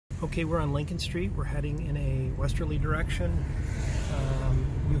Okay, we're on Lincoln Street. We're heading in a westerly direction.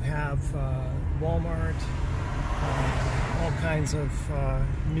 You have Walmart, all kinds of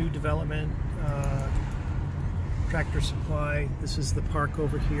new development, Tractor Supply. This is the park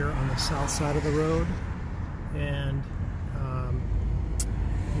over here on the south side of the road. And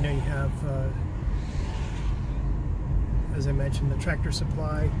you know, you have, as I mentioned, the Tractor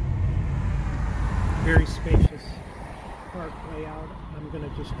Supply. Very spacious park layout. I'm going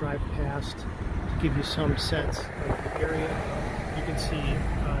to just drive past to give you some sense of the area. You can see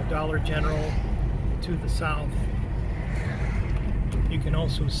Dollar General to the south. You can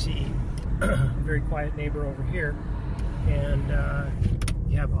also see a very quiet neighbor over here. And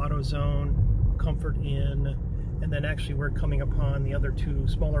you have AutoZone, Comfort Inn, and then actually we're coming upon the other two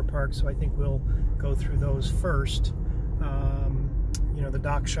smaller parks, so I think we'll go through those first. You know, the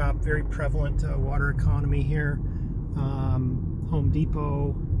dock shop, very prevalent water economy here. Home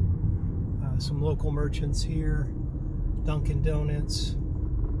Depot, some local merchants here, Dunkin' Donuts,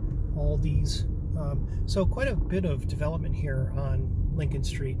 Aldi's. So quite a bit of development here on Lincoln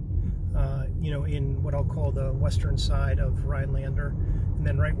Street, you know, in what I'll call the western side of Rhinelander. And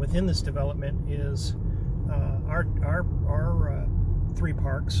then right within this development is our three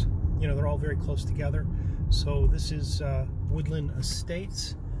parks. You know, they're all very close together. So this is Woodland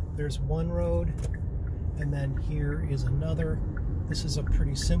Estates. There's one road, and then here is another. This is a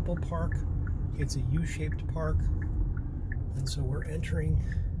pretty simple park. It's a U-shaped park. And so we're entering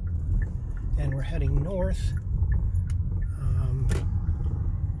and we're heading north.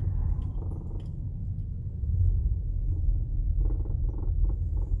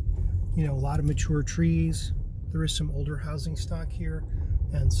 You know, a lot of mature trees. There is some older housing stock here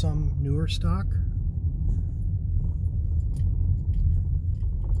and some newer stock.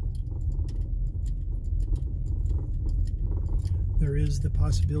 There is the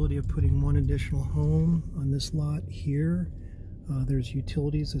possibility of putting one additional home on this lot here. There's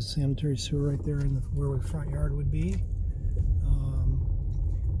utilities, a sanitary sewer right there in where the front yard would be.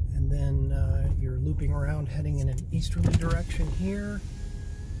 And then you're looping around heading in an easterly direction here.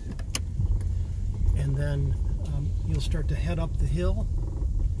 And then you'll start to head up the hill.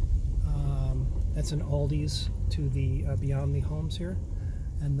 That's an Aldi's to the beyond the homes here.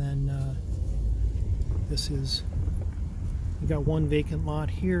 And then this is, we got one vacant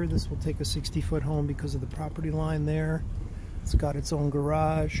lot here. This will take a 60-foot home because of the property line there. It's got its own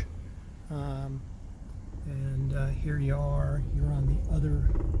garage. And here you are. You're on the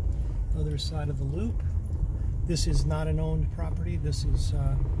other side of the loop. This is not an owned property. This is,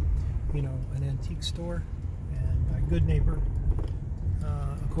 you know, an antique store and a good neighbor,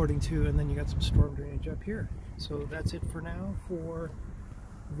 according to, and then you got some storm drainage up here. So that's it for now for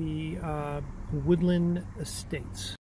the Woodland Estates.